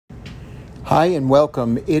Hi and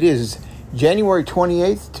welcome. It is January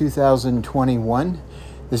 28th, 2021.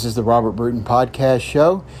 This is the Robert Bruton Podcast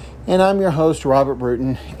Show, and I'm your host, Robert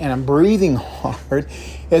Bruton, and I'm breathing hard,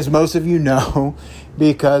 as most of you know,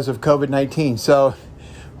 because of COVID-19. So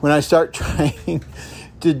when I start trying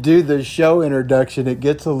to do the show introduction, it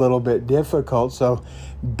gets a little bit difficult, so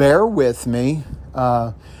bear with me.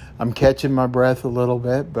 I'm catching my breath a little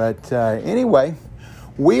bit, but anyway,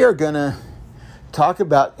 we are going to talk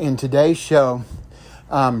about in today's show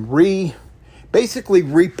basically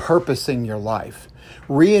repurposing your life,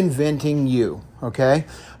 reinventing you. Okay,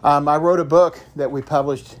 I wrote a book that we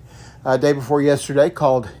published day before yesterday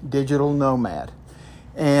called Digital Nomad,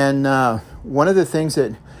 and one of the things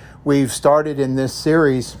that we've started in this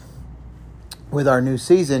series with our new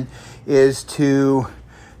season is to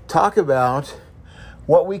talk about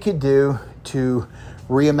what we could do to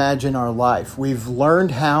reimagine our life. We've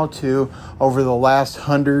learned how to, over the last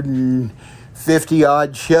 150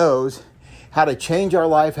 odd shows, how to change our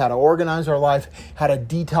life, how to organize our life, how to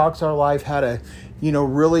detox our life, how to,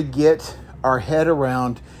 really get our head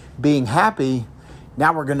around being happy.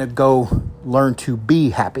 Now we're going to go learn to be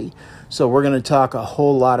happy. So we're going to talk a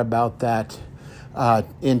whole lot about that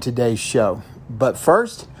in today's show. But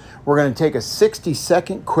first, we're going to take a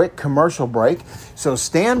 60-second quick commercial break. So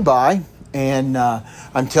stand by. And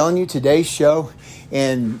I'm telling you, today's show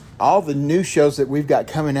and all the new shows that we've got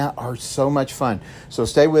coming out are so much fun. So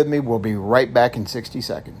stay with me. We'll be right back in 60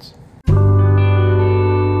 seconds.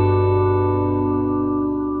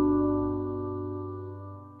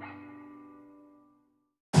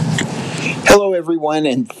 Hello, everyone,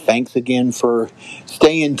 and thanks again for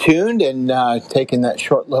staying tuned and taking that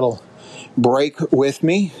short little break with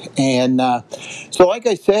me. And so like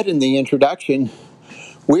I said in the introduction,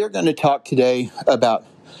 we are going to talk today about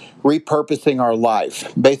repurposing our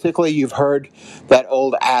life. Basically, you've heard that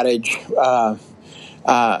old adage, we're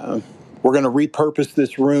going to repurpose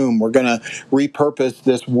this room, we're going to repurpose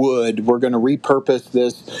this wood, we're going to repurpose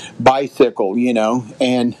this bicycle,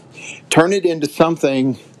 and turn it into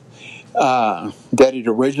something that it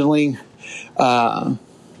originally, or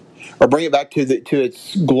bring it back to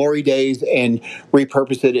its glory days and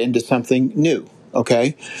repurpose it into something new,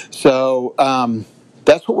 okay? So,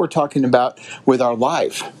 that's what we're talking about with our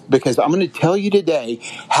life, because I'm going to tell you today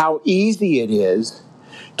how easy it is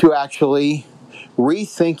to actually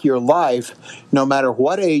rethink your life no matter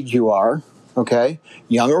what age you are, okay,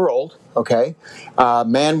 young or old, okay,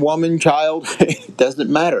 man, woman, child, it doesn't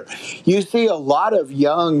matter. You see a lot of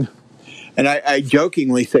young, and I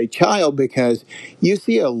jokingly say child because you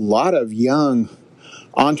see a lot of young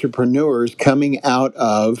entrepreneurs coming out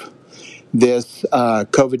of this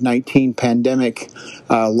COVID-19 pandemic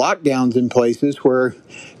lockdowns in places where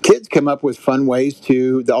kids come up with fun ways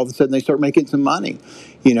to, all of a sudden they start making some money.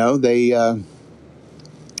 They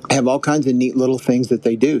have all kinds of neat little things that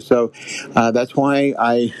they do. So that's why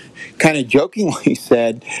I kind of jokingly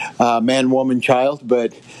said man, woman, child,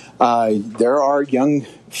 but there are young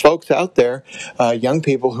folks out there, young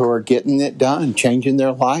people who are getting it done, changing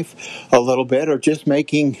their life a little bit, or just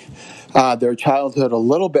making their childhood a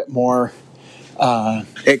little bit more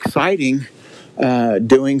exciting,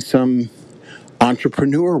 doing some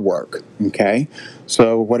entrepreneur work, okay?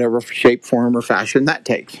 So whatever shape, form, or fashion that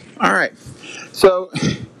takes. All right. So,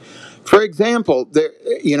 for example,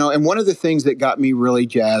 and one of the things that got me really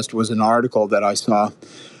jazzed was an article that I saw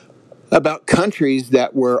about countries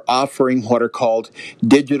that were offering what are called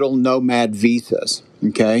digital nomad visas,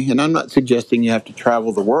 okay? And I'm not suggesting you have to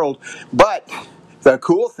travel the world, but the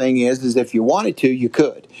cool thing is if you wanted to, you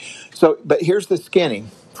could. So, but here's the skinny.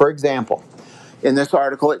 For example, in this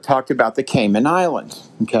article, it talked about the Cayman Islands,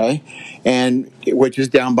 okay? And which is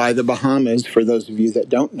down by the Bahamas, for those of you that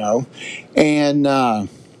don't know. And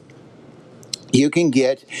you can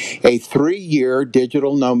get a 3-year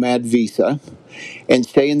digital nomad visa and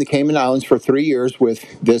stay in the Cayman Islands for 3 years with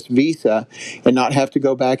this visa and not have to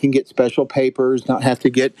go back and get special papers, not have to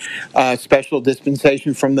get special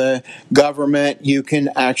dispensation from the government. You can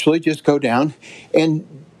actually just go down and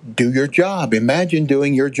do your job. Imagine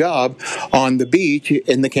doing your job on the beach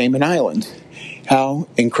in the Cayman Islands. How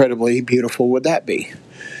incredibly beautiful would that be?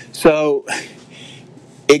 So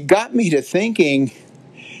it got me to thinking,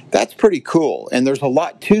 that's pretty cool. And there's a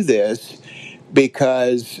lot to this,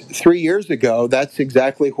 because 3 years ago, that's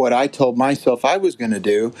exactly what I told myself I was going to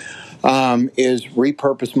do, is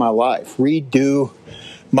repurpose my life, redo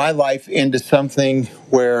my life into something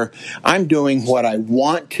where I'm doing what I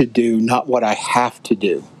want to do, not what I have to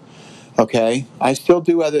do. Okay? I still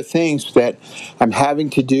do other things that I'm having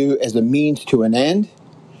to do as a means to an end,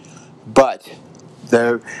 but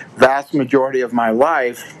the vast majority of my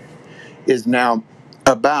life is now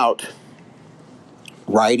about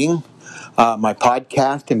writing, my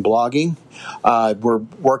podcast and blogging. We're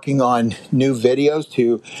working on new videos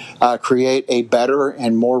to create a better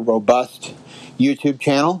and more robust YouTube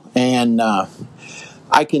channel. And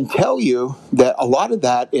I can tell you that a lot of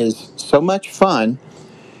that is so much fun.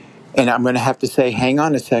 And I'm going to have to say, hang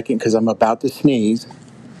on a second, because I'm about to sneeze.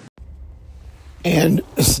 And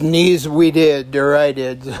sneeze we did, or I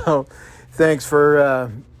did. So thanks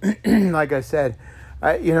for, like I said,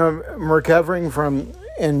 I'm recovering from,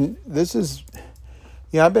 and this is,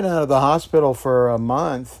 I've been out of the hospital for a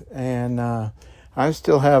month, and I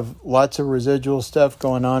still have lots of residual stuff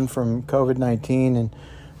going on from COVID-19, and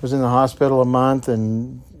was in the hospital a month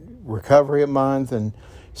and recovery a month, and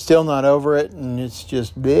still not over it, and it's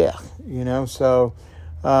just bleh, so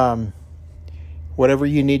whatever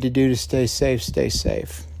you need to do to stay safe, stay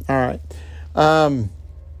safe. All right.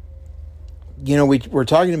 We're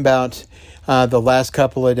talking about the last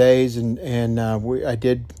couple of days, and I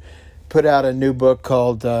did put out a new book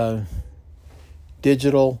called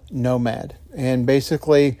Digital Nomad. And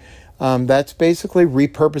basically, that's basically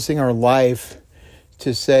repurposing our life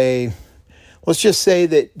to say, let's just say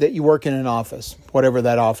that you work in an office, whatever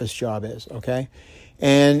that office job is, okay?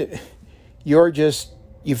 And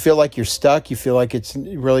you feel like you're stuck. You feel like it's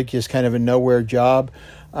really just kind of a nowhere job.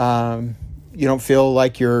 You don't feel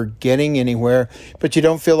like you're getting anywhere, but you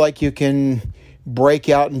don't feel like you can break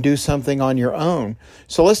out and do something on your own.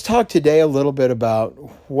 So let's talk today a little bit about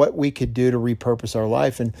what we could do to repurpose our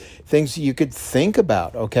life and things you could think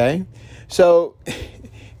about, okay? So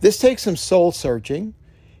this takes some soul searching,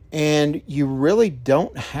 and you really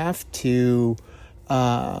don't have to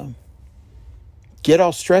get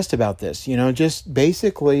all stressed about this. Just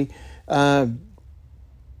basically, if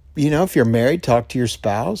you're married, talk to your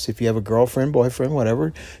spouse. If you have a girlfriend, boyfriend,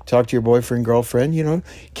 whatever, talk to your boyfriend, girlfriend,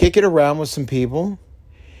 kick it around with some people,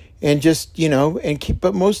 and just,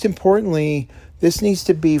 but most importantly, this needs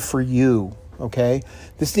to be for you. Okay.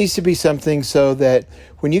 This needs to be something so that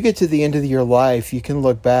when you get to the end of your life, you can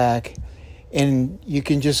look back and you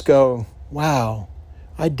can just go, wow,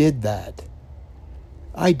 I did that.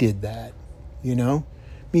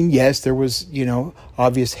 Yes, there was,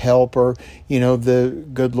 obvious help, or, the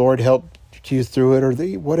good Lord helped you through it, or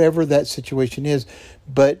whatever that situation is.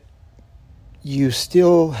 But you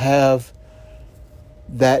still have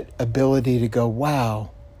that ability to go,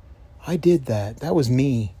 wow, I did that. That was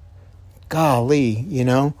me. Golly,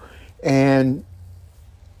 and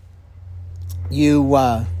you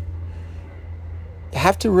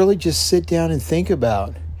have to really just sit down and think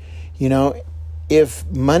about, if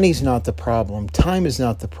money's not the problem, time is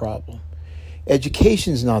not the problem,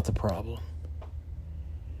 education's not the problem,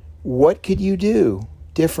 what could you do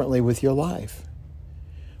differently with your life?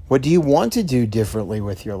 What do you want to do differently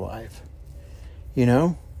with your life?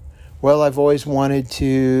 Well, I've always wanted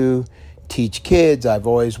to teach kids. I've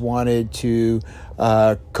always wanted to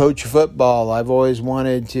coach football. I've always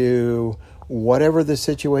wanted to, whatever the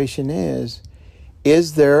situation is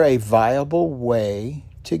there a viable way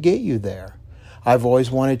to get you there? I've always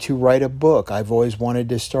wanted to write a book. I've always wanted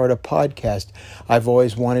to start a podcast. I've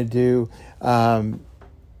always wanted to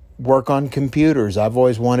work on computers. I've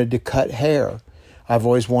always wanted to cut hair. I've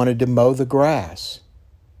always wanted to mow the grass.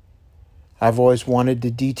 I've always wanted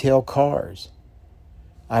to detail cars.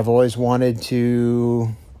 I've always wanted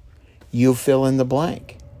to, you fill in the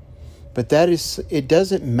blank. But it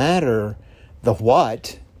doesn't matter the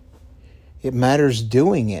what. It matters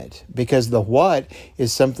doing it, because the what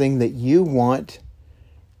is something that you want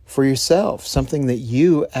for yourself, something that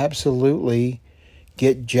you absolutely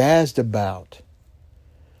get jazzed about.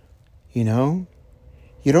 You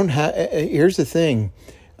don't have, here's the thing,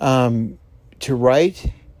 to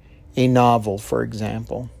write a novel, for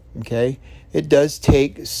example, okay, it does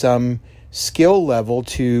take some skill level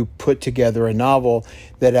to put together a novel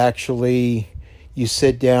that actually you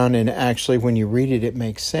sit down and actually when you read it, it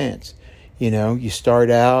makes sense. You start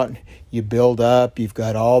out, you build up, you've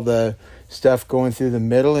got all the stuff going through the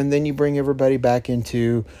middle, and then you bring everybody back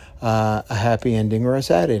into a happy ending or a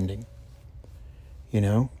sad ending.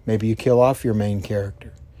 Maybe you kill off your main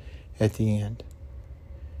character at the end.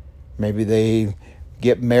 Maybe they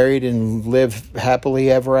get married and live happily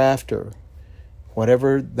ever after.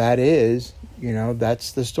 Whatever that is,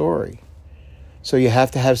 that's the story. So you have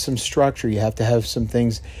to have some structure. You have to have some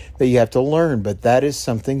things that you have to learn. But that is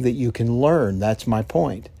something that you can learn. That's my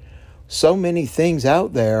point. So many things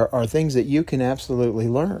out there are things that you can absolutely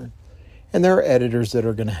learn. And there are editors that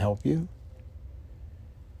are going to help you.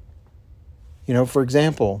 For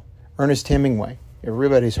example, Ernest Hemingway.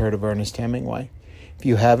 Everybody's heard of Ernest Hemingway. If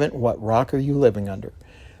you haven't, what rock are you living under?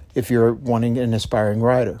 if you're wanting an aspiring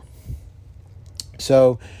writer.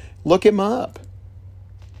 So look him up.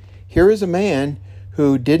 Here is a man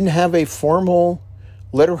who didn't have a formal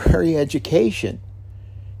literary education,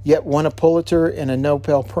 yet won a Pulitzer and a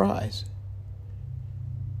Nobel Prize.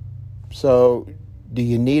 So do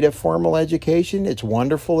you need a formal education? It's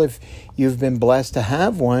wonderful if you've been blessed to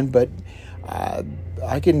have one, but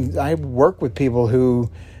I work with people who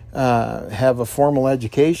have a formal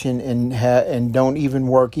education and don't even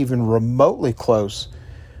work even remotely close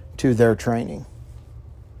to their training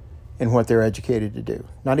and what they're educated to do.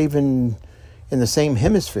 Not even in the same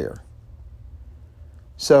hemisphere.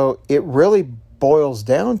 So it really boils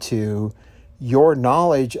down to your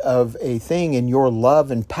knowledge of a thing and your love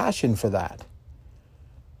and passion for that.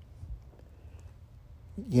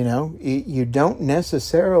 You know, you don't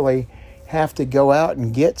necessarily have to go out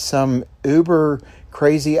and get some uber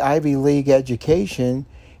crazy Ivy League education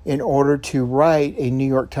in order to write a New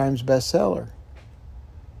York Times bestseller.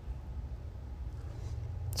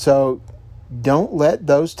 So don't let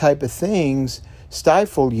those type of things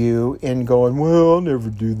stifle you in going, well, I'll never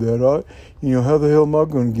do that. How the hell am I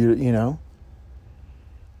going to get it,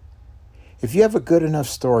 If you have a good enough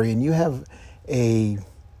story and you have a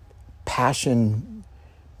passion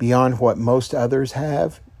beyond what most others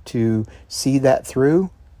have to see that through,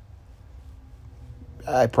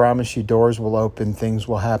 I promise you doors will open, things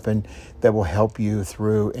will happen that will help you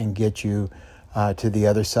through and get you to the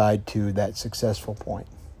other side, to that successful point.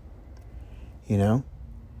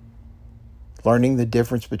 Learning the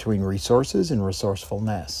difference between resources and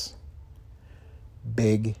resourcefulness.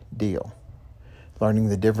 Big deal. Learning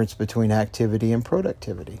the difference between activity and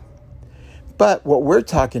productivity. But what we're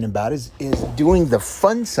talking about is doing the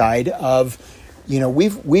fun side of,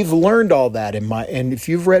 we've learned all that and if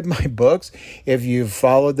you've read my books, if you've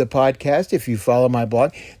followed the podcast, if you follow my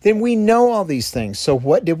blog, then we know all these things. So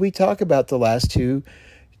what did we talk about the last two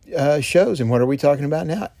shows, and what are we talking about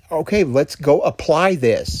now? Okay, let's go apply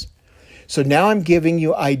this. So now I'm giving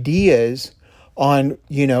you ideas on,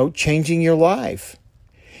 changing your life.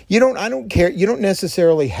 I don't care. You don't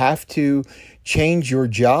necessarily have to change your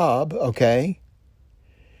job, okay?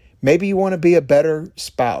 Maybe you want to be a better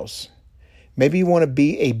spouse. Maybe you want to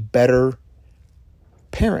be a better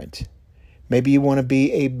parent. Maybe you want to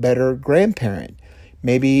be a better grandparent.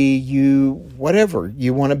 Maybe whatever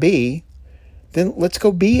you want to be, then let's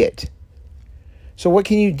go be it. So what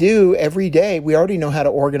can you do every day? We already know how to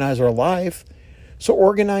organize our life. So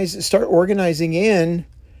start organizing in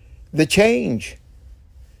the change.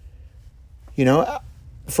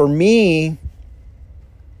 For me,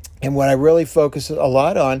 and what I really focus a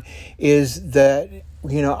lot on is that,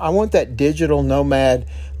 I want that digital nomad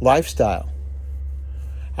lifestyle.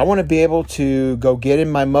 I want to be able to go get in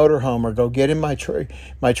my motorhome or go get in my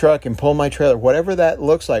truck and pull my trailer, whatever that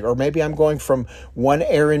looks like. Or maybe I'm going from one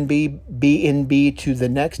Airbnb to the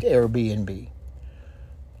next Airbnb,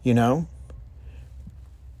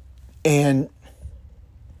 And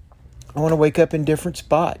I want to wake up in different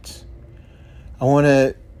spots. I want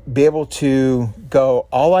to be able to go,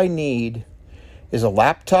 all I need is a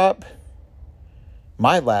laptop,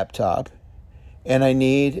 my laptop, and I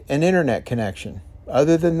need an internet connection.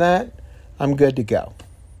 Other than that, I'm good to go.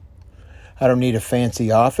 I don't need a fancy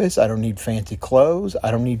office. I don't need fancy clothes. I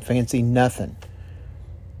don't need fancy nothing.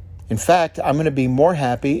 In fact, I'm going to be more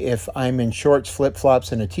happy if I'm in shorts,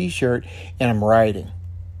 flip-flops, and a t-shirt, and I'm writing.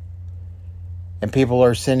 And people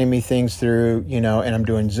are sending me things through, and I'm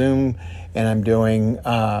doing Zoom, and I'm doing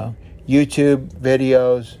YouTube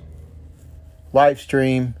videos, live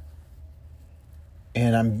stream,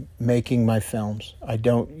 and I'm making my films. I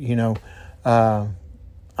don't,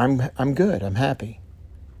 I'm good. I'm happy.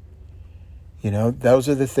 Those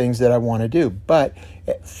are the things that I want to do. But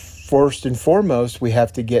first and foremost, we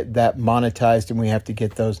have to get that monetized, and we have to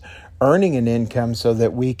get those earning an income so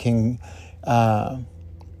that we can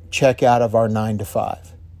check out of our 9-to-5.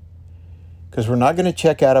 Because we're not going to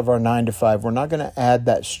check out of our 9-to-5. We're not going to add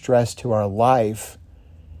that stress to our life,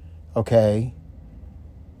 okay,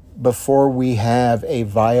 before we have a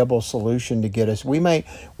viable solution to get us. We may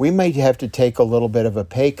have to take a little bit of a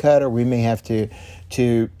pay cut, or we may have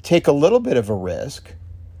to take a little bit of a risk.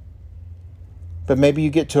 But maybe you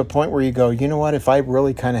get to a point where you go, you know what, if I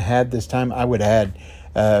really kind of had this time, I would add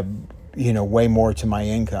way more to my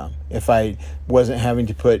income if I wasn't having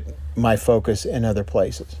to put my focus in other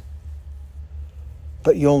places.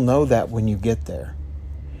 But you'll know that when you get there,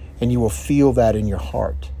 and you will feel that in your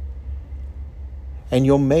heart, and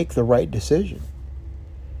you'll make the right decision.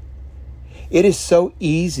 It is so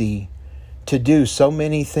easy to do so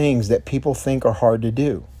many things that people think are hard to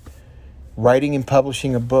do. Writing and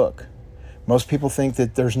publishing a book, Most people think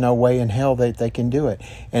that there's no way in hell that they can do it.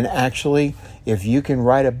 And actually, if you can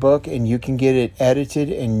write a book and you can get it edited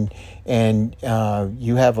and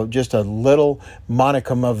you have just a little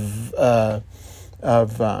modicum of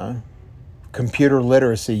computer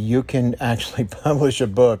literacy, you can actually publish a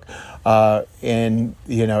book. And,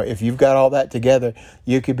 if you've got all that together,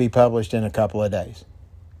 you could be published in a couple of days.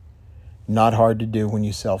 Not hard to do when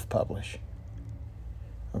you self-publish.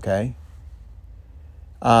 Okay?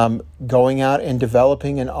 Going out and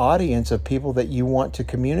developing an audience of people that you want to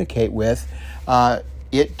communicate with.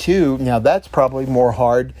 It too, now that's probably more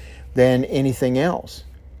hard than anything else.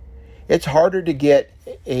 It's harder to get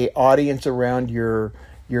an audience around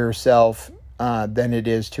yourself than it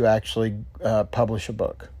is to actually publish a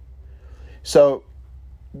book. So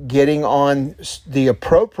getting on the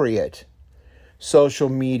appropriate social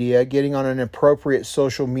media, getting on an appropriate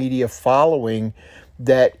social media following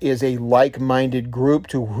that is a like-minded group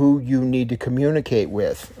to who you need to communicate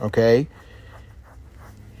with, okay?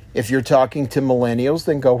 If you're talking to millennials,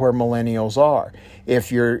 then go where millennials are.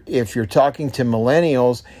 If you're talking to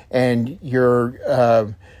millennials and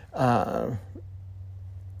you're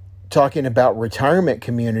talking about retirement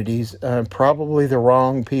communities, probably the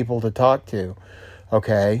wrong people to talk to,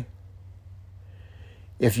 okay?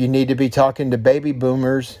 If you need to be talking to baby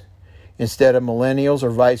boomers instead of millennials or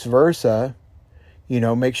vice versa,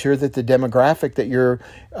 make sure that the demographic that you're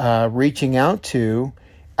reaching out to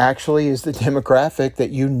actually is the demographic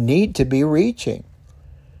that you need to be reaching.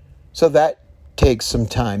 So that takes some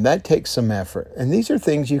time. That takes some effort. And these are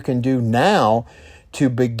things you can do now to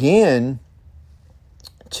begin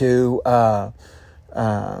to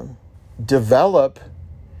develop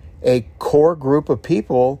a core group of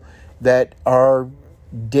people that are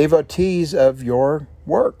devotees of your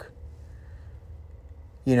work.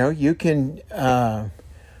 You can,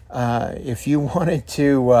 if you wanted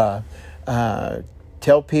to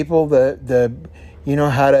tell people how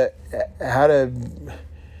to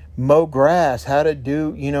mow grass, how to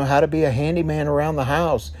do, how to be a handyman around the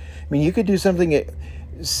house. I mean, you could do something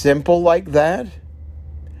simple like that.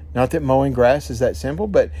 Not that mowing grass is that simple,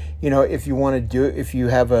 but if you want to do it, if you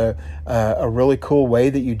have a really cool way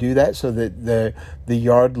that you do that so that the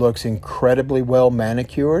yard looks incredibly well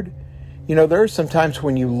manicured. There are some times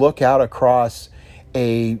when you look out across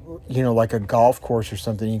like a golf course or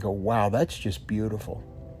something, you go, wow, that's just beautiful.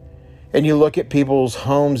 And you look at people's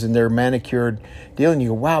homes and their manicured deal and you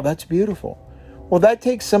go, wow, that's beautiful. Well, that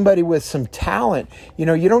takes somebody with some talent. You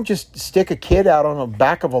don't just stick a kid out on the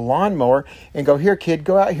back of a lawnmower and go, here, kid,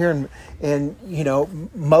 go out here and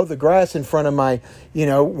mow the grass in front of my,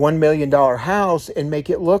 $1 million house and make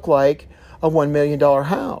it look like a $1 million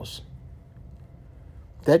house.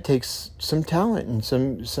 That takes some talent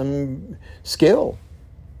and some skill.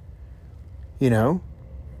 You don't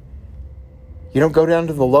go down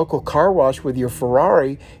to the local car wash with your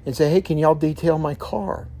Ferrari and say, hey, can y'all detail my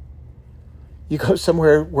car? You go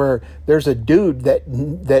somewhere where there's a dude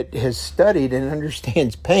that has studied and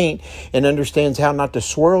understands paint and understands how not to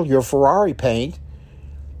swirl your Ferrari paint,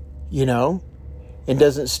 and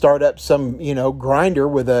doesn't start up some, grinder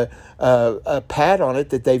with a pad on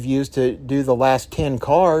it that they've used to do the last 10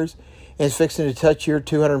 cars and is fixing to touch your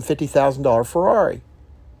 $250,000 Ferrari.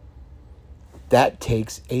 That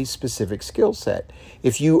takes a specific skill set.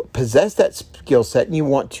 If you possess that skill set and you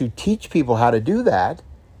want to teach people how to do that,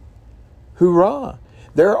 hoorah.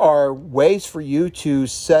 There are ways for you to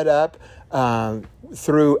set up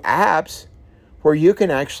through apps where you can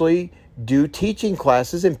actually do teaching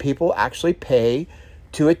classes and people actually pay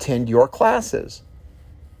to attend your classes.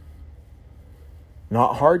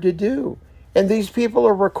 Not hard to do. And these people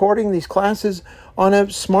are recording these classes on a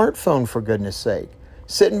smartphone, for goodness sake.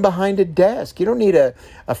 Sitting behind a desk. You don't need a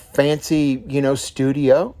fancy,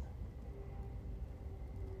 studio.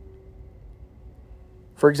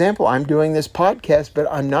 For example, I'm doing this podcast, but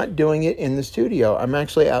I'm not doing it in the studio. I'm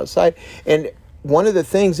actually outside. And one of the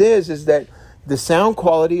things is that the sound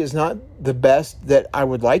quality is not the best that I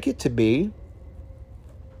would like it to be.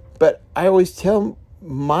 But I always tell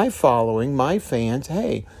my following, my fans,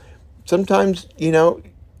 hey, sometimes,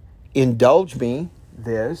 indulge me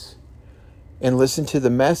this and listen to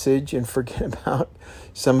the message and forget about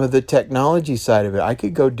some of the technology side of it. I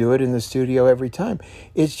could go do it in the studio every time.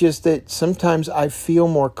 It's just that sometimes I feel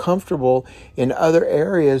more comfortable in other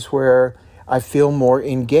areas where I feel more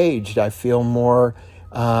engaged. I feel more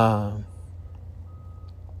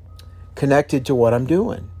connected to what I'm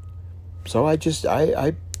doing. So I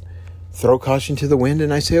throw caution to the wind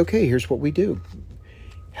and I say, okay, here's what we do.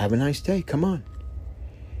 Have a nice day. Come on.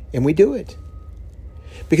 And we do it.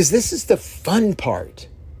 Because this is the fun part.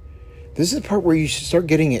 This is the part where you should start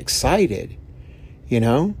getting excited. you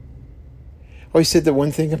know? Always said the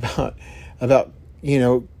one thing about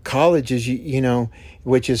college is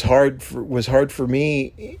which is was hard for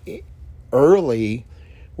me early,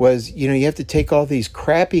 was you have to take all these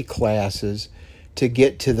crappy classes to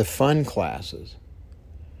get to the fun classes,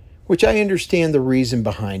 which I understand the reason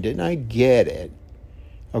behind it and I get it.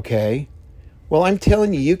 Okay. Well, I'm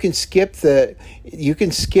telling you, you can skip the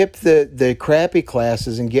crappy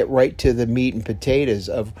classes and get right to the meat and potatoes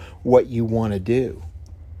of what you want to do.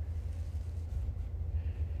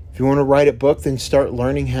 If you want to write a book, then start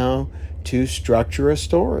learning how to structure a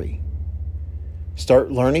story.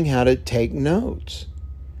 Start learning how to take notes.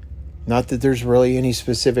 Not that there's really any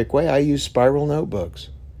specific way. I use spiral notebooks.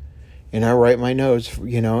 And I write my notes,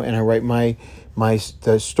 and I write the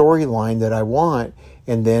storyline that I want,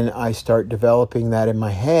 and then I start developing that in my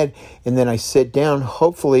head, and then I sit down,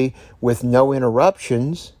 hopefully with no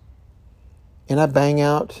interruptions, and I bang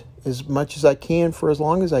out as much as I can for as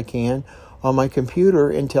long as I can on my computer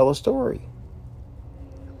and tell a story.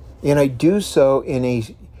 And I do so in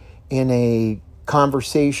a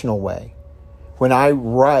conversational way. When I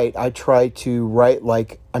write, I try to write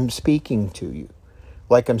like I'm speaking to you,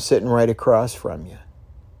 like I'm sitting right across from you.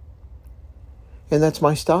 And that's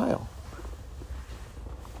my style.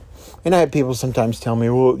 And I have people sometimes tell me,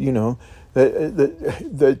 well,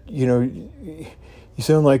 that you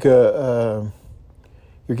sound like you're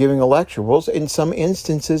giving a lecture. Well, in some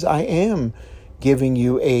instances, I am giving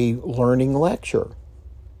you a learning lecture.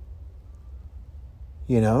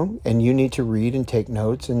 And you need to read and take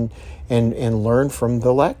notes and learn from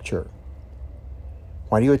the lecture.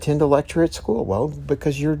 Why do you attend a lecture at school? Well,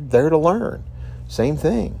 because you're there to learn. Same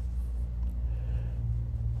thing.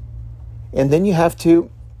 And then you have to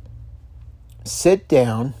sit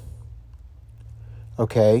down,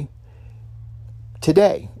 okay,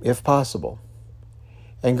 today, if possible,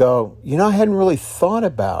 and go, I hadn't really thought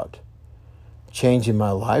about changing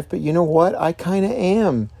my life, but you know what? I kind of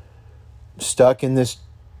am stuck in this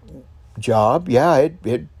job. Yeah,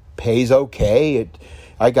 it pays okay.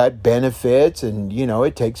 I got benefits and,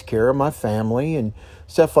 it takes care of my family and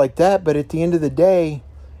stuff like that. But at the end of the day,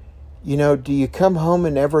 do you come home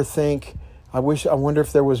and ever think, I wonder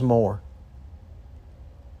if there was more?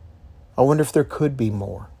 I wonder if there could be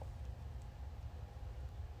more.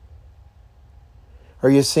 Are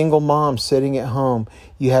you a single mom sitting at home?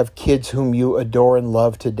 You have kids whom you adore and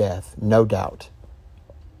love to death, no doubt.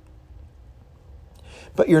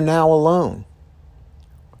 But you're now alone.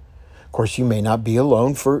 Of course, you may not be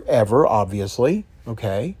alone forever, obviously,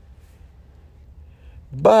 okay?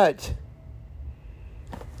 But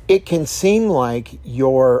it can seem like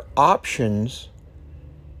your options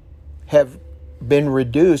have been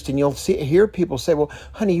reduced, and you'll hear people say, well,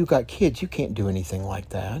 honey, you got kids. You can't do anything like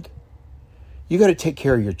that. You got to take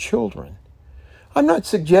care of your children. I'm not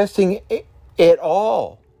suggesting at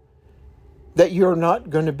all that you're not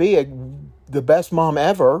going to be the best mom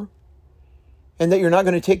ever and that you're not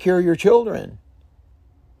going to take care of your children.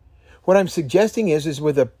 What I'm suggesting is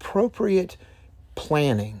with appropriate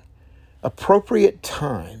planning, appropriate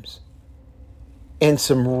times, and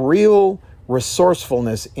some real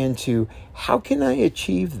resourcefulness into how can I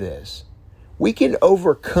achieve this? We can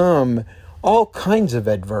overcome all kinds of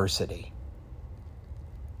adversity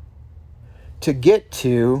to get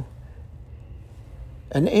to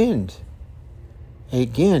an end.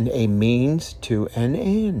 Again, a means to an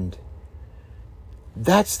end.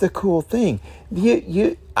 That's the cool thing.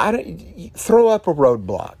 You throw up a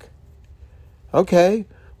roadblock. Okay,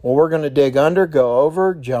 well, we're going to dig under, go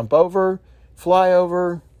over, jump over, fly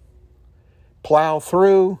over, plow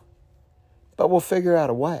through, but we'll figure out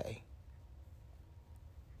a way.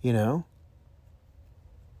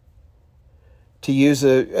 To use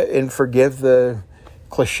and forgive the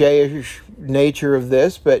cliche-ish nature of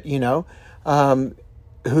this, but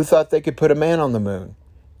who thought they could put a man on the moon?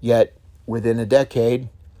 Yet, within a decade,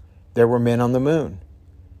 there were men on the moon.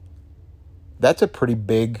 That's a pretty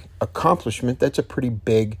big accomplishment. That's a pretty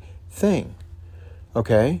big thing.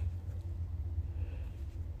 Okay?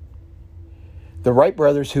 The Wright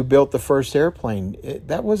brothers who built the first airplane,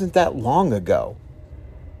 that wasn't that long ago.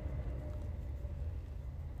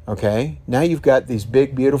 Okay? Now you've got these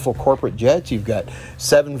big, beautiful corporate jets. You've got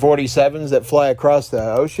 747s that fly across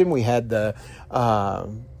the ocean. We had the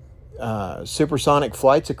supersonic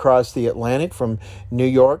flights across the Atlantic from New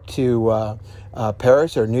York to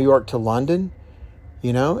Paris or New York to London,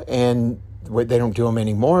 and they don't do them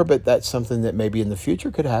anymore, but that's something that maybe in the future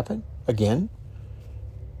could happen again.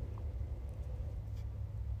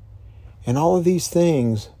 And all of these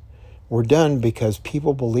things were done because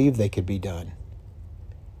people believed they could be done.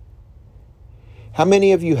 How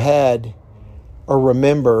many of you had or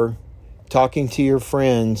remember talking to your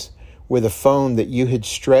friends with a phone that you had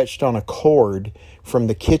stretched on a cord from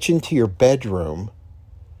the kitchen to your bedroom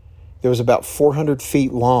that was about 400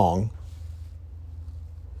 feet long,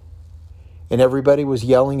 and everybody was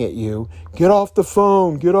yelling at you, "Get off the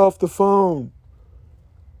phone, get off the phone."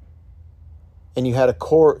 And you had a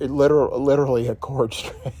cord, literally a cord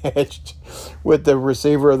stretched with the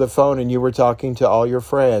receiver of the phone, and you were talking to all your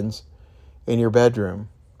friends in your bedroom.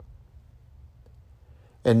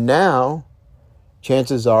 And now,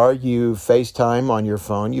 chances are you FaceTime on your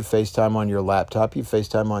phone, you FaceTime on your laptop, you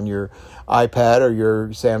FaceTime on your iPad or your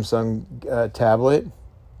Samsung tablet,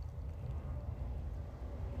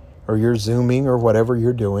 or you're Zooming or whatever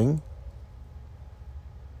you're doing.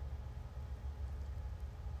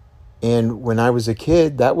 And when I was a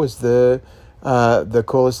kid, that was the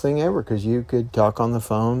coolest thing ever, because you could talk on the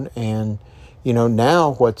phone. And,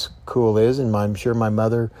 now what's cool is, and I'm sure my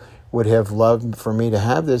mother would have loved for me to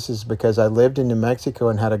have this, is because I lived in New Mexico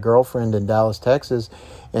and had a girlfriend in Dallas, Texas.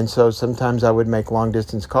 And so sometimes I would make long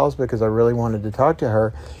distance calls because I really wanted to talk to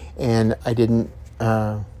her. And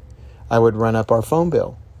I would run up our phone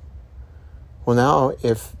bill. Well, now,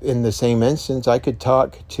 if in the same instance I could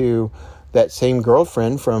talk to that same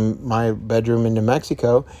girlfriend from my bedroom in New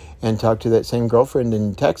Mexico and talk to that same girlfriend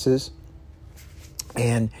in Texas,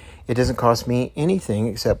 and it doesn't cost me anything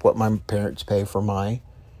except what my parents pay for my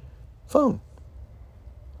phone.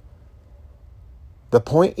 The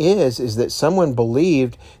point is that someone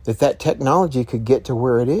believed that technology could get to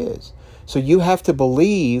where it is. So you have to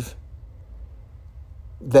believe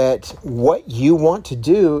that what you want to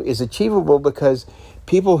do is achievable, because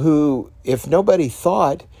people who, if nobody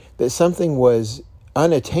thought that something was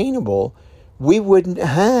unattainable, we wouldn't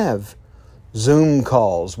have Zoom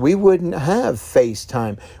calls. We wouldn't have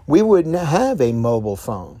FaceTime. We wouldn't have a mobile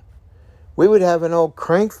phone. We would have an old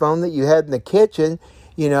crank phone that you had in the kitchen,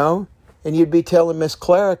 and you'd be telling Miss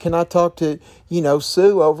Clara, "Can I talk to,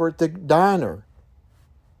 Sue over at the diner?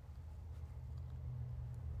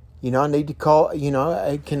 I need to call,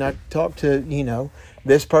 can I talk to,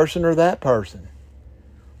 this person or that person?"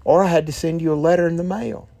 Or I had to send you a letter in the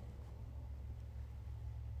mail.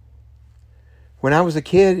 When I was a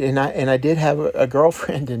kid, and I did have a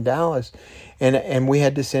girlfriend in Dallas, and we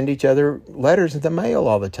had to send each other letters in the mail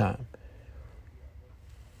all the time.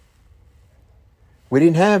 We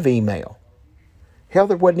didn't have email. Hell,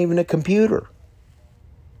 there wasn't even a computer.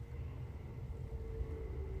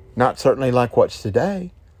 Not certainly like what's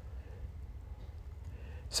today.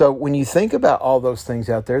 So when you think about all those things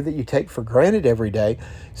out there that you take for granted every day,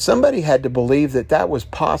 somebody had to believe that was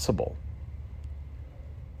possible.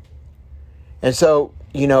 And so,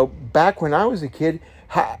 back when I was a kid,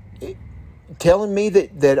 telling me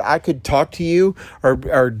that I could talk to you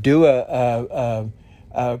or do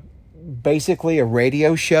basically a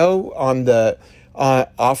radio show on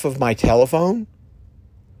off of my telephone,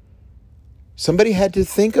 somebody had to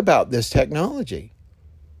think about this technology.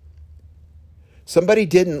 Somebody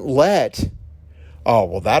didn't let, "Oh,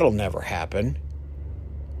 well, that'll never happen,"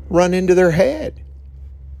 run into their head.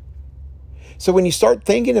 So when you start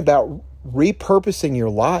thinking about repurposing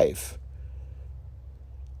your life,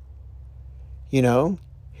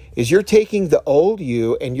 is you're taking the old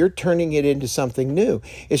you and you're turning it into something new.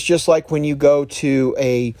 It's just like when you go to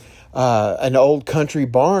an old country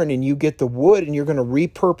barn and you get the wood, and you're going to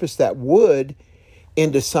repurpose that wood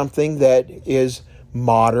into something that is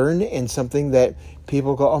modern and something that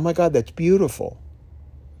people go, "Oh my God, that's beautiful."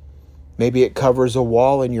 Maybe it covers a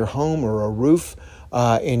wall in your home or a roof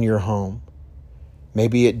in your home.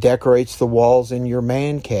 Maybe it decorates the walls in your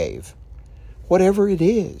man cave. Whatever it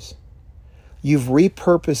is, you've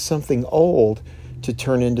repurposed something old to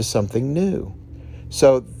turn into something new.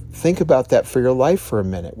 So think about that for your life for a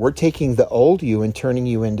minute. We're taking the old you and turning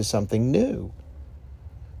you into something new.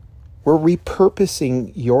 We're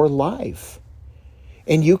repurposing your life.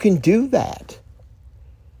 And you can do that.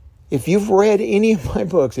 If you've read any of my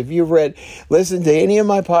books, if you've listened to any of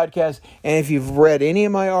my podcasts, and if you've read any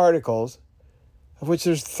of my articles, of which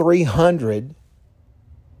there's 300,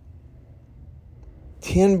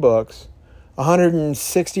 10 books,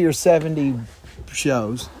 160 or 70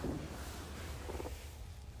 shows,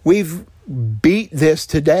 we've beat this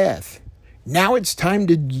to death. Now it's time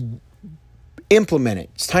to implement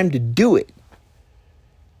it. It's time to do it.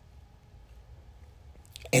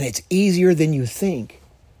 And it's easier than you think.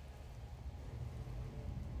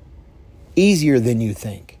 Easier than you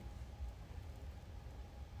think.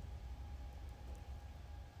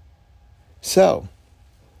 So,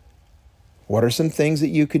 what are some things that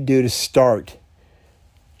you could do to start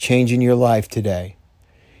changing your life today?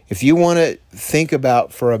 If you want to think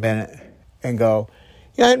about for a minute and go,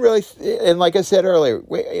 yeah, I hadn't really, and like I said earlier,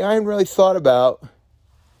 I hadn't really thought about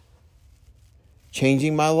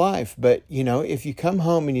changing my life. But, if you come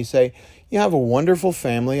home and you say, I have a wonderful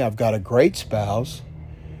family, I've got a great spouse,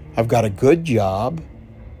 I've got a good job.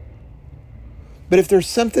 But if there's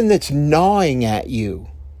something that's gnawing at you,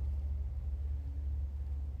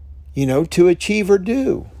 to achieve or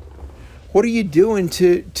do, what are you doing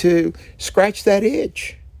to scratch that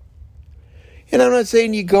itch? And I'm not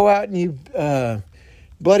saying you go out and you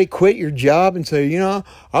bloody quit your job and say,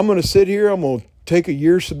 I'm going to sit here, I'm going to take a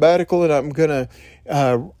year sabbatical, and I'm going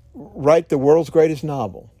to write the world's greatest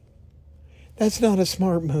novel. That's not a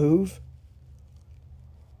smart move.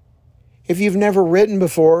 If you've never written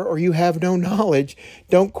before or you have no knowledge,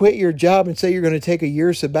 don't quit your job and say you're going to take a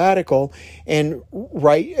year sabbatical and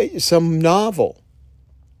write some novel.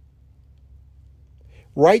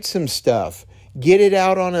 Write some stuff. Get it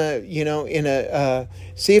out on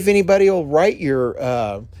see if anybody will write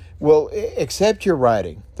will accept your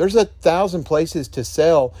writing. There's 1,000 places to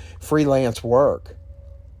sell freelance work.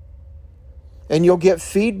 And you'll get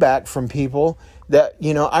feedback from people that,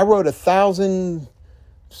 I wrote 1,000,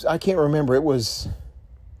 I can't remember, it was,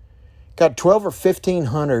 got 12 or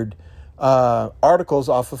 1,500 articles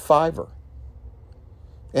off of Fiverr.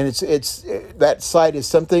 And it's that site is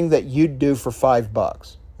something that you'd do for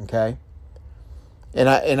 $5, okay?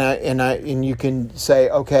 And you can say,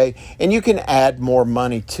 okay, and you can add more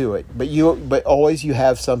money to it, but always you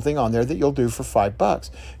have something on there that you'll do for $5.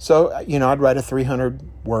 So, I'd write a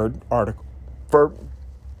 300-word article for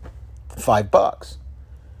 $5.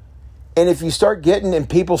 And if you start getting, and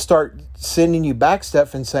people start sending you back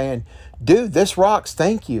stuff and saying, dude, this rocks,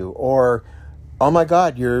 thank you. Or, oh my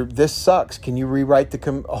God, this sucks. Can you rewrite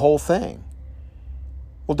the whole thing?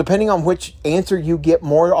 Well, depending on which answer you get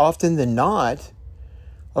more often than not,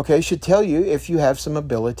 okay, should tell you if you have some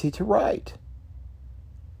ability to write.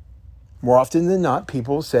 More often than not,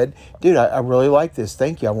 people said, dude, I really like this.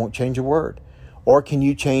 Thank you. I won't change a word. Or can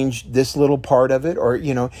you change this little part of it? Or,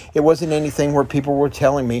 it wasn't anything where people were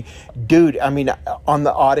telling me, dude, on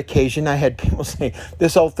the odd occasion, I had people say,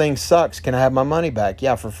 this whole thing sucks. Can I have my money back?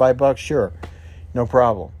 Yeah, for $5, sure. No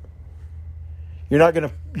problem. You're not going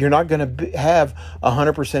to have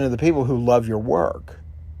 100% of the people who love your work.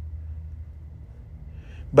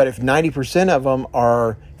 But if 90% of them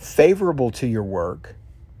are favorable to your work,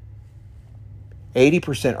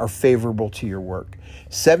 80% are favorable to your work,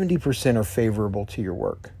 70% are favorable to your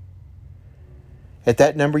work. At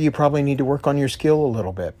that number, you probably need to work on your skill a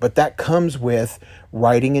little bit. But that comes with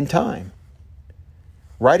writing and time.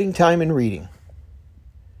 Writing time and reading.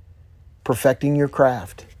 Perfecting your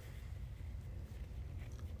craft.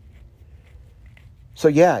 So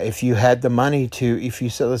yeah, if you had the money if you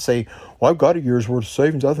said, let's say, well, I've got a year's worth of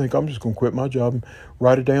savings, I think I'm just going to quit my job and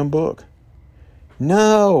write a damn book.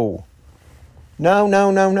 No.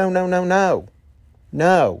 No.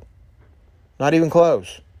 Not even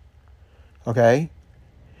close. Okay?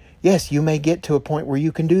 Yes, you may get to a point where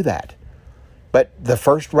you can do that. But the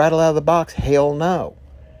first rattle out of the box, hell no.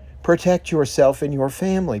 Protect yourself and your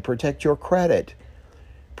family. Protect your credit.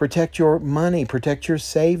 Protect your money. Protect your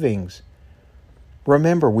savings.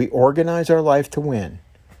 Remember, we organize our life to win.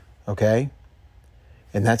 Okay?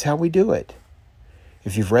 And that's how we do it.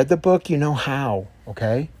 If you've read the book, you know how.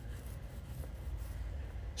 Okay?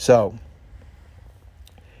 So,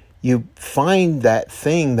 you find that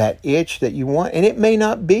thing, that itch that you want, and it may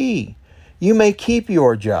not be. You may keep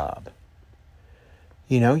your job.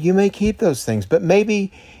 You may keep those things, but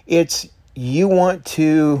maybe it's you want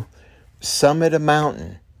to summit a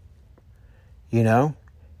mountain.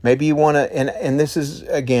 Maybe you want to, and this is,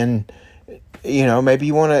 again, maybe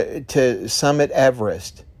you want to summit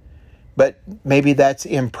Everest, but maybe that's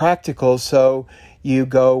impractical, so you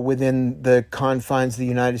go within the confines of the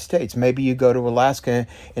United States. Maybe you go to Alaska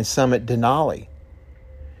and summit Denali,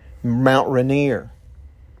 Mount Rainier,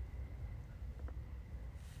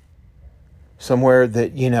 somewhere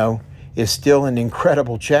that, is still an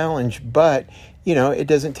incredible challenge, but, it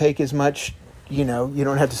doesn't take as much, you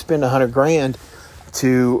don't have to spend $100,000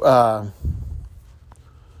 to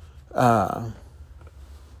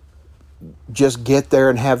just get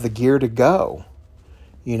there and have the gear to go,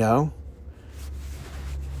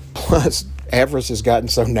 Plus, Everest has gotten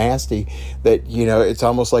so nasty that, it's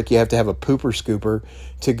almost like you have to have a pooper scooper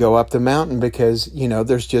to go up the mountain because,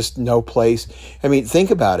 there's just no place. I mean,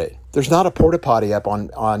 think about it. There's not a porta potty up on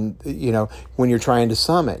when you're trying to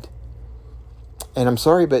summit. And I'm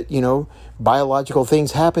sorry, but, biological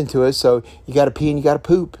things happen to us, so you got to pee and you got to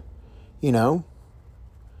poop, and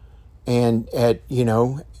and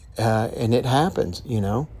it happens,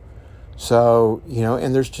 So,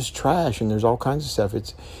 and there's just trash and there's all kinds of stuff.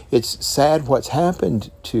 It's sad what's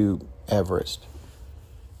happened to Everest.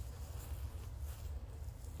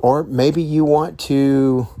 Or maybe you want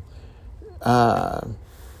to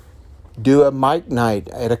do a mic night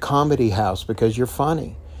at a comedy house because you're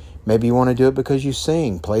funny. Maybe you want to do it because you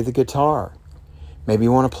sing, play the guitar. Maybe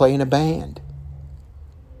you want to play in a band.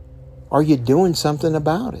 Are you doing something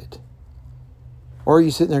about it? Or are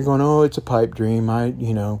you sitting there going, oh, it's a pipe dream.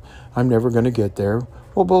 I'm never going to get there.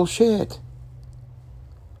 Well, bullshit.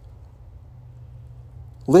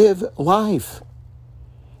 Live life.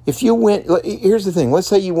 If you went, here's the thing. Let's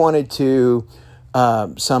say you wanted to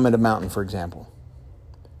summit a mountain, for example.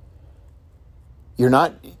 You're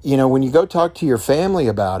not, when you go talk to your family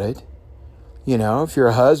about it, if you're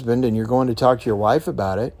a husband and you're going to talk to your wife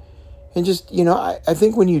about it, and just, I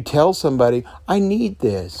think when you tell somebody, I need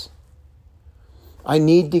this. I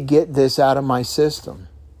need to get this out of my system.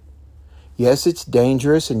 Yes, it's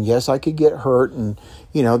dangerous, and yes, I could get hurt, and,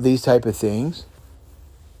 these type of things.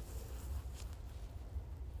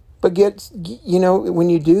 But when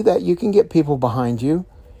you do that, you can get people behind you.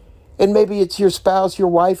 And maybe it's your spouse, your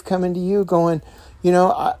wife coming to you going,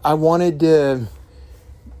 I wanted to,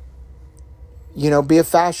 be a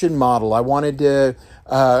fashion model. I want to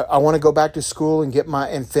go back to school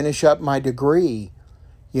and finish up my degree.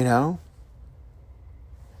 The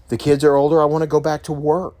kids are older. I want to go back to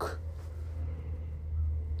work.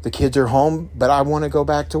 The kids are home, but I want to go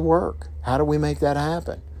back to work. How do we make that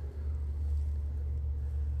happen?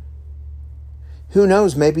 Who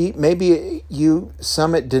knows? Maybe you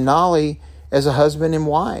summit Denali as a husband and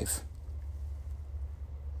wife.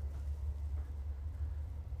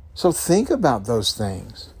 So think about those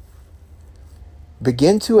things.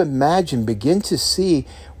 Begin to imagine, begin to see,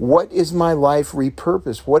 what is my life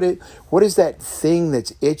repurposed? What is that thing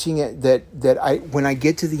that's itching at that when I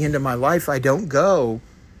get to the end of my life, I don't go,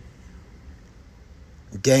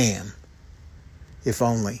 damn, if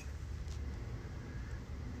only.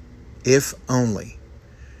 If only.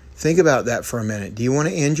 Think about that for a minute. Do you want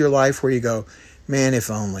to end your life where you go, man,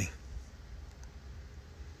 if only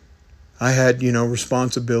I had,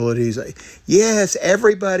 responsibilities? Yes,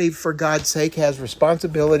 everybody, for God's sake, has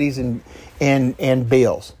responsibilities and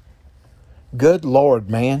bills. Good Lord,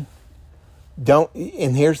 man.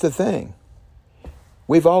 And here's the thing.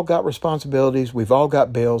 We've all got responsibilities. We've all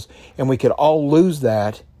got bills. And we could all lose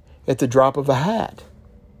that at the drop of a hat.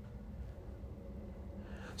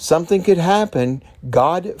 Something could happen,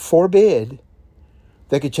 God forbid,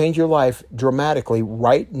 that could change your life dramatically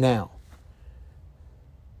right now.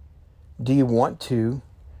 Do you want to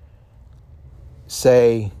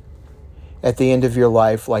say at the end of your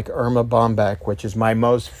life, like Irma Bombeck, which is my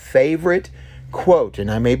most favorite quote, and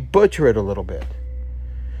I may butcher it a little bit,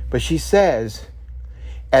 but she says,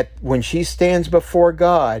 when she stands before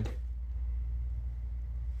God,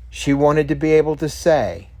 she wanted to be able to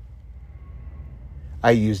say,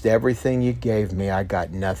 I used everything you gave me. I got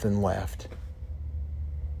nothing left.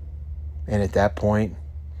 And at that point,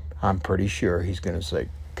 I'm pretty sure he's going to say,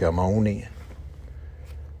 come on in.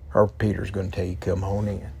 Or Peter's going to tell you, come on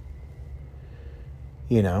in.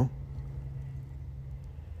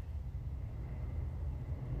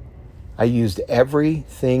 I used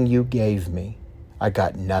everything you gave me. I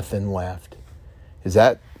got nothing left. Is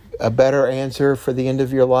that a better answer for the end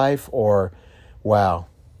of your life? Or, wow,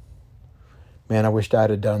 man, I wished I'd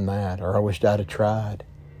have done that, or I wished I'd have tried.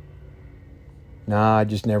 Nah, I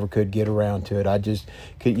just never could get around to it. I just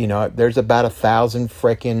could, there's about 1,000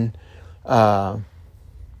 frickin'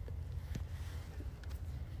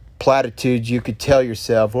 platitudes you could tell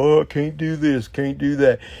yourself. Oh, I can't do this, can't do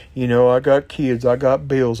that. I got kids, I got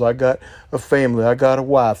bills, I got a family, I got a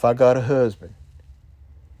wife, I got a husband.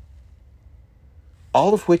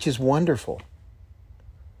 All of which is wonderful.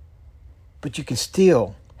 But you can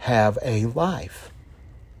still have a life.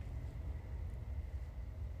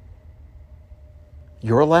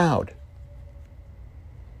 You're allowed.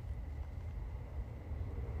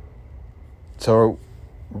 So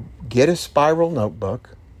get a spiral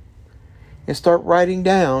notebook and start writing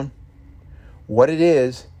down what it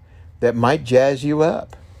is that might jazz you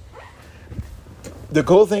up. The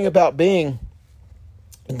cool thing about being,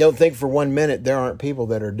 and don't think for 1 minute there aren't people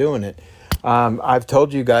that are doing it. I've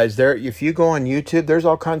told you guys, if you go on YouTube, there's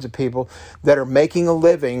all kinds of people that are making a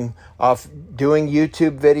living off doing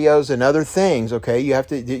YouTube videos and other things. Okay,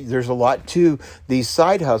 there's a lot to these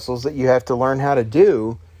side hustles that you have to learn how to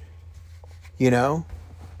do,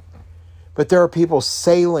 But there are people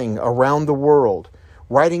sailing around the world,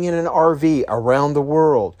 riding in an RV around the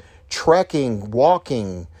world, trekking,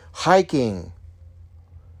 walking, hiking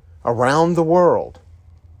around the world.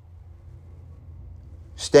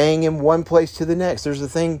 staying in one place to the next. There's a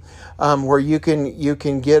thing where you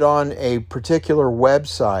can get on a particular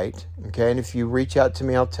website, okay? And if you reach out to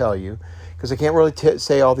me, I'll tell you, because I can't really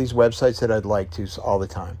say all these websites that I'd like to all the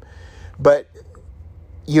time. But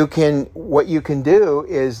what you can do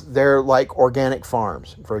is they're like organic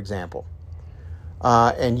farms, for example.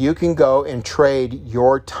 And you can go and trade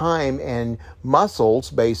your time and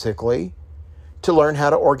muscles, basically, to learn how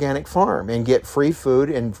to organic farm and get free food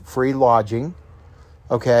and free lodging,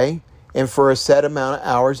 okay? And for a set amount of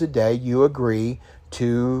hours a day, you agree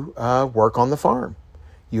to work on the farm.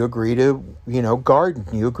 You agree to, garden.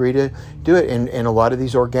 You agree to do it. And a lot of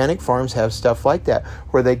these organic farms have stuff like that,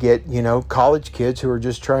 where they get, college kids who are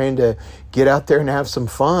just trying to get out there and have some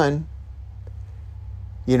fun,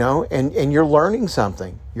 and you're learning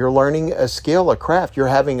something. You're learning a skill, a craft. You're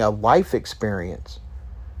having a life experience.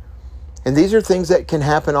 And these are things that can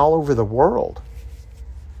happen all over the world.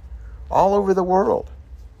 All over the world.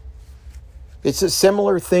 It's a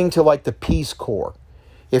similar thing to like the Peace Corps.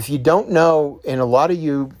 If you don't know, and a lot of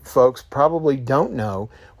you folks probably don't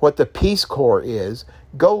know what the Peace Corps is,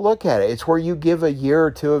 go look at it. It's where you give a year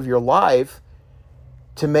or two of your life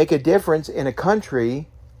to make a difference in a country,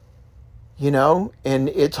 and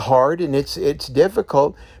it's hard and it's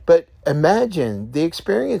difficult, but imagine the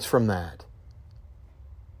experience from that.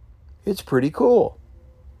 It's pretty cool.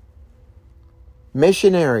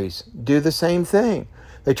 Missionaries do the same thing.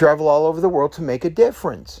 They travel all over the world to make a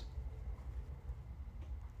difference.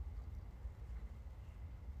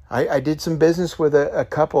 I did some business with a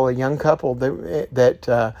young couple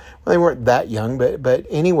that they weren't that young, but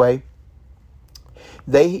anyway,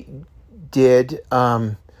 they did.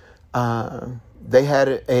 They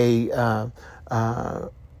had a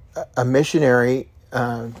missionary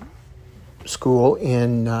school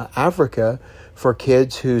in Africa for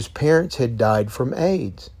kids whose parents had died from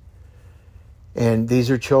AIDS. And these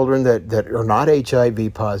are children that are not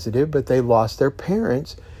HIV positive, but they lost their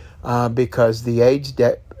parents because the AIDS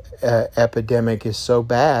epidemic is so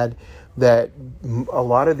bad that a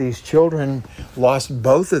lot of these children lost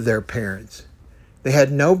both of their parents. They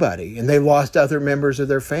had nobody, and they lost other members of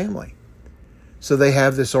their family. So they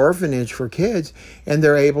have this orphanage for kids, and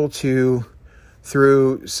they're able to,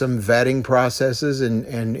 through some vetting processes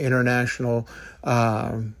and international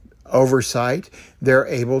oversight, they're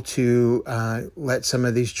able to let some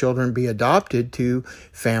of these children be adopted to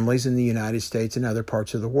families in the United States and other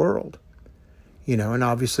parts of the world. And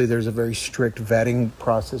obviously there's a very strict vetting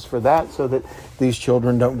process for that so that these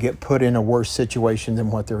children don't get put in a worse situation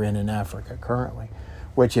than what they're in Africa currently.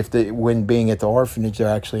 Which when being at the orphanage, they're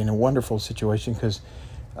actually in a wonderful situation because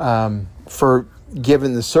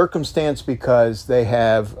given the circumstance, because they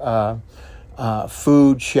have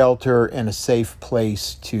food, shelter, and a safe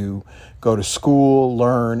place to go to school,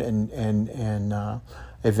 learn, and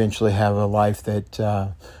eventually have a life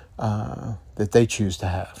that they choose to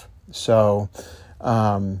have. So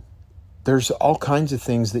there's all kinds of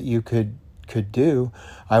things that you could do.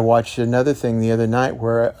 I watched another thing the other night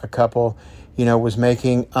where a couple, was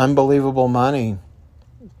making unbelievable money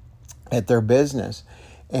at their business,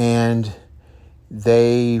 and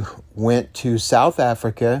they went to South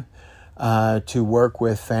Africa to work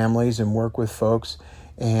with families and work with folks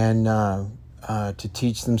and to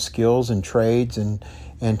teach them skills and trades and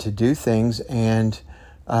to do things. And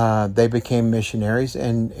they became missionaries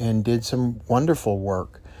and did some wonderful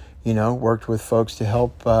work. Worked with folks to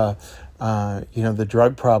help. The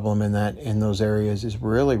drug problem in those areas is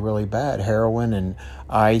really, really bad. Heroin and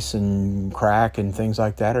ice and crack and things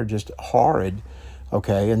like that are just horrid.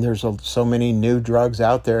 Okay, and there's so many new drugs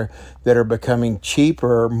out there that are becoming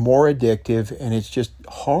cheaper, more addictive, and it's just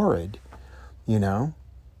horrid.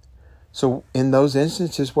 So in those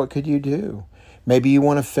instances, what could you do? Maybe you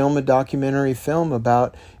want to film a documentary film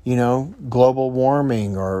about, global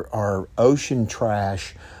warming or ocean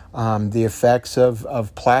trash, the effects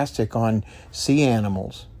of plastic on sea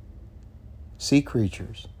animals, sea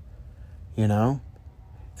creatures,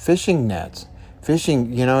 fishing nets.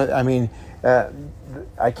 Fishing,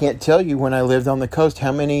 I can't tell you when I lived on the coast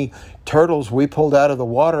how many turtles we pulled out of the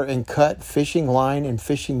water and cut fishing line and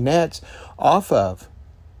fishing nets off of.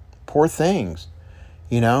 Poor things,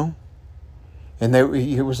 And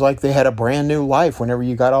it was like they had a brand new life whenever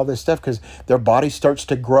you got all this stuff because their body starts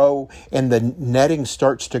to grow and the netting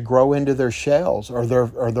starts to grow into their shells or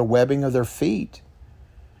the webbing of their feet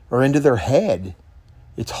or into their head.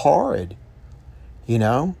 It's horrid,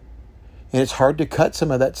 And it's hard to cut some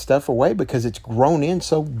of that stuff away because it's grown in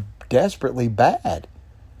so desperately bad.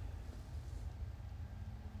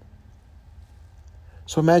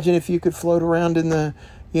 So imagine if you could float around in the,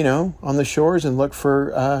 on the shores and look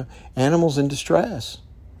for animals in distress.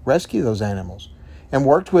 rescue those animals, and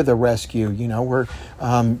worked with a rescue, where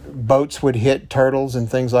boats would hit turtles and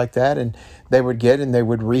things like that, and they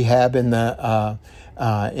would rehab in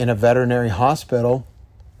in a veterinary hospital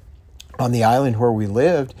on the island where we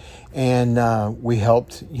lived, and we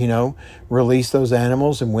helped, release those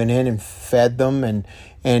animals and went in and fed them, and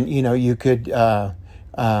you could,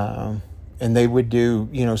 and they would do,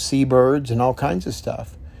 seabirds and all kinds of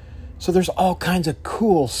stuff. So there's all kinds of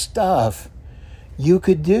cool stuff you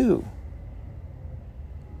could do.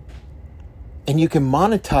 And you can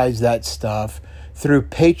monetize that stuff through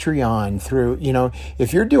Patreon,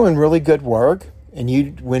 if you're doing really good work and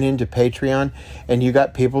you went into Patreon and you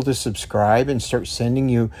got people to subscribe and start sending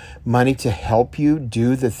you money to help you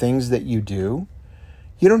do the things that you do,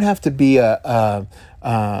 you don't have to be a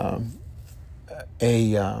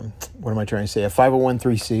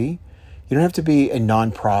 501(c)(3). You don't have to be a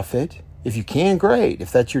nonprofit. If you can, great.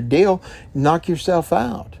 If that's your deal, knock yourself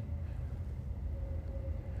out.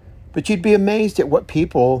 But you'd be amazed at what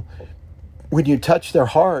people, when you touch their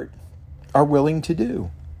heart, are willing to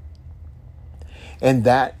do. And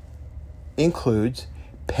that includes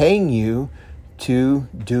paying you to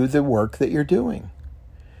do the work that you're doing,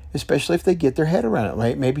 especially if they get their head around it.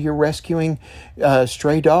 Like maybe you're rescuing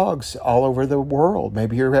stray dogs all over the world.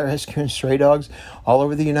 Maybe you're rescuing stray dogs all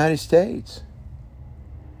over the United States.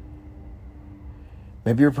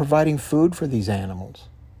 Maybe you're providing food for these animals.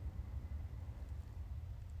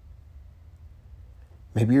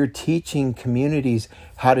 Maybe you're teaching communities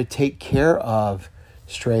how to take care of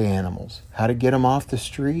stray animals, how to get them off the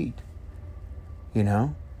street, There's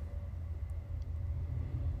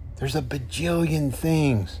a bajillion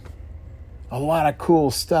things, a lot of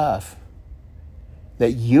cool stuff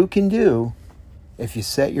that you can do if you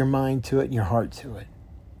set your mind to it and your heart to it.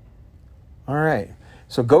 All right.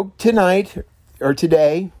 So go tonight or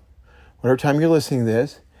today, whatever time you're listening to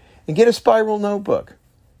this, and get a spiral notebook.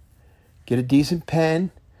 Get a decent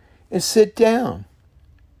pen and sit down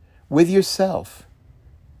with yourself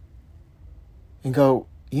and go,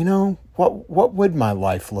 what would my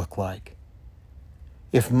life look like?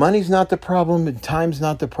 If money's not the problem and time's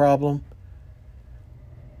not the problem,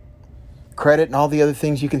 credit and all the other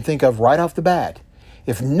things you can think of right off the bat,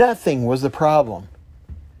 if nothing was the problem,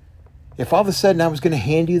 if all of a sudden I was going to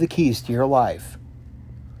hand you the keys to your life,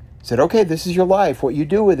 said, okay, this is your life. What you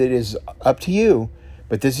do with it is up to you.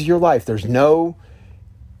 But this is your life. There's no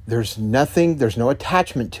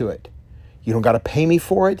attachment to it. You don't got to pay me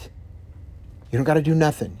for it. You don't got to do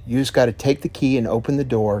nothing. You just got to take the key and open the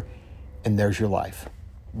door, and there's your life.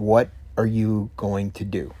 What are you going to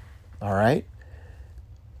do? All right?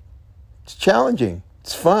 It's challenging.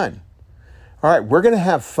 It's fun. All right, we're going to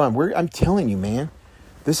have fun. I'm telling you, man,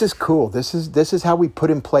 this is cool. This is how we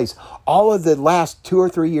put in place all of the last 2 or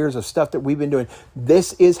 3 years of stuff that we've been doing.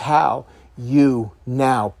 This is how you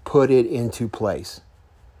now put it into place.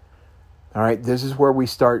 All right, this is where we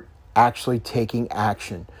start actually taking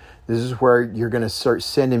action. This is where you're going to start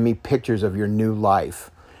sending me pictures of your new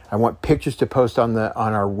life. I want pictures to post on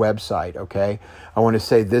our website, okay? I want to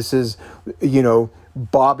say this is,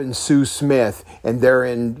 Bob and Sue Smith, and they're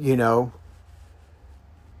in,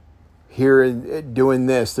 here doing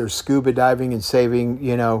this. They're scuba diving and saving,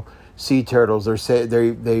 sea turtles.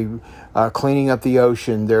 They cleaning up the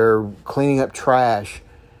ocean. They're cleaning up trash.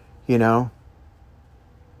 There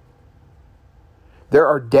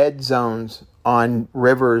are dead zones on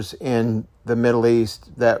rivers in the Middle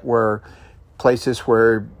East that were places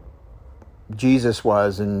where Jesus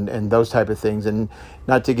was and those type of things. And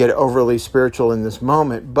not to get overly spiritual in this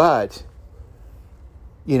moment, but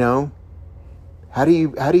how do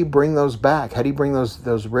you bring those back? How do you bring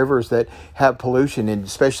those rivers that have pollution, and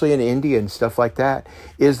especially in India and stuff like that?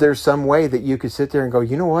 Is there some way that you could sit there and go,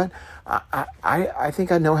 you know what? I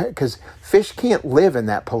think I know, because fish can't live in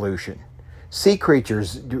that pollution. Sea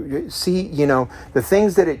creatures, the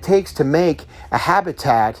things that it takes to make a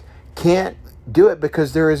habitat can't do it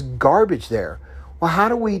because there is garbage there. Well, how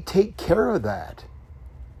do we take care of that?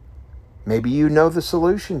 Maybe you know the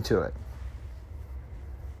solution to it.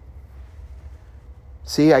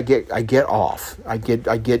 See, I get off. I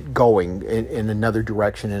get going in another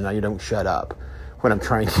direction, and I don't shut up when I'm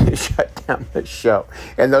trying to shut down the show.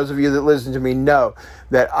 And those of you that listen to me know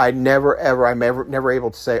that I'm never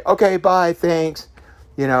able to say, okay, bye, thanks.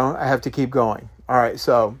 I have to keep going. All right,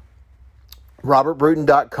 so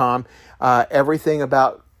robertbruton.com, everything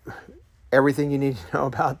you need to know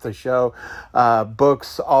about the show,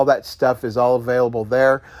 books, all that stuff is all available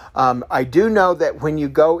there. I do know that when you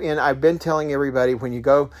go in, I've been telling everybody, when you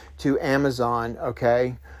go to Amazon,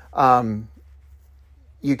 okay,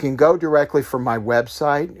 you can go directly from my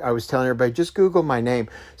website. I was telling everybody, just Google my name.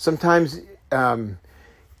 Sometimes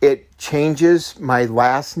it changes my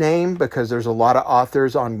last name because there's a lot of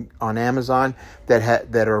authors on Amazon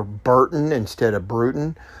that are Burton instead of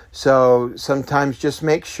Bruton. So sometimes just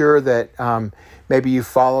make sure that maybe you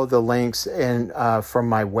follow the links from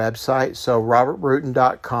my website. So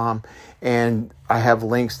robertbruton.com, and I have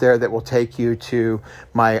links there that will take you to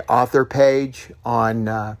my author page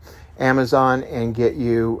on Amazon and get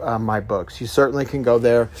you my books. You certainly can go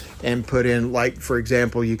there and put in, like, for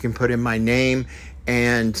example, you can put in my name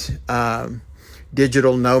and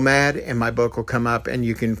Digital Nomad, and my book will come up, and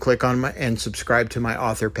you can click on and subscribe to my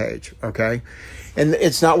author page. Okay. And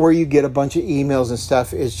it's not where you get a bunch of emails and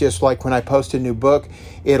stuff. It's just like when I post a new book,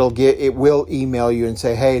 it will email you and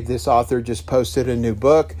say, hey, this author just posted a new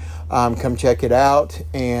book. Come check it out.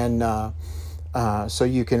 And so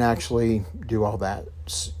you can actually do all that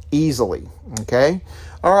easily. Okay.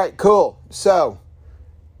 All right, cool. So,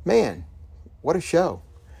 man, what a show.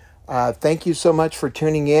 Thank you so much for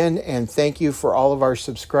tuning in, and thank you for all of our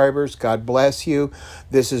subscribers. God bless you.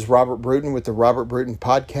 This is Robert Bruton with the Robert Bruton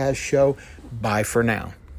Podcast Show. Bye for now.